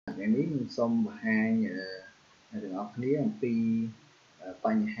នេះខ្ញុំសូមបង្ហាញអ្នកទាំងអស់គ្នាអំពីប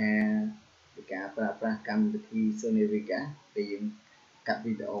ញ្ហានៃការប្រើប្រាស់កម្មវិធី Sony Vegas ដែលយើងកាត់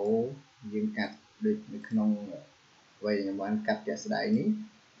វីដេអូយើងកាត់ដូចនៅក្នុងអ្វីដែលខ្ញុំបានកាត់ជាក់ស្ដែងនេះ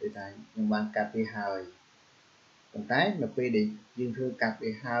ដូចថាខ្ញុំបានកាត់វាហើយប៉ុន្តែនៅពេលដែលយើងធ្វើកាត់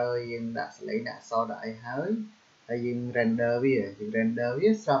វាហើយយើងដាក់សលេងដាក់អក្សរដាក់អីហើយយើង render វា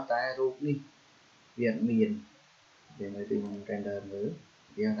ស្រាប់តែរូបនេះវាអត់មានយើងមើលទីខ្ញុំ render មើល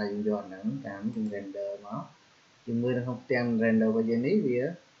យើងថាយើងយកអាហ្នឹងតាមយើង render មកយើងមើលនៅក្នុងផ្ទាំង render របស់យើងនេះវា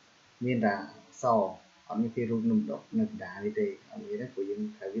មានតែអក្សរអត់មានទីរូបនៅកណ្ដាលនេះទេអត់មានទេព្រោះយើង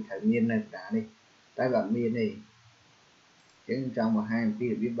ត្រូវមាននៅកណ្ដាលនេះតែវាអត់មានទេអញ្ចឹងចង់បង្ហាញអំពី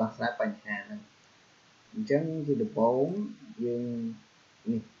របៀបដោះស្រាយបញ្ហាហ្នឹងអញ្ចឹងជាដំបូងយើង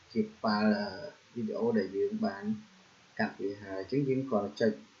នេះជាហ្វាល់វីដេអូដែលយើងបានកាត់វាហើយអញ្ចឹងយើងគ្រាន់តែចុ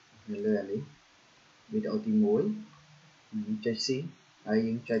ចនៅលើអានេះវីដេអូទី1ចុច C ហើយ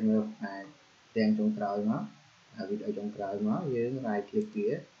យើងចុចមើលផ្នែកទាំងចុងក្រោយមកហើយវីដេអូចុងក្រោយមកយើង right click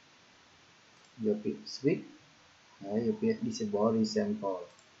វាយកពាក្យ switch ហើយយកពាក្យ disable resample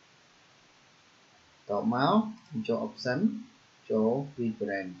តមកចូល option ចូល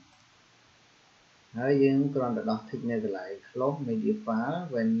rebrand ហើយយើងគ្រាន់តែដោះ tick នៅកន្លែង close media file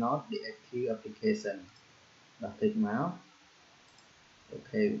when not the active application ដោះ tick មកអូ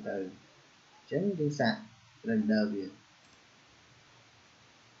ខេទៅអញ្ចឹងយើងសាក render វា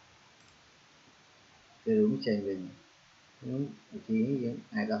គឺរូបចេញវិញវិធីនេះយើង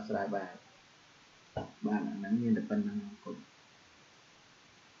អាចដោះស្រាយបានអាហ្នឹងមានតែប៉ុណ្្នឹងគុំ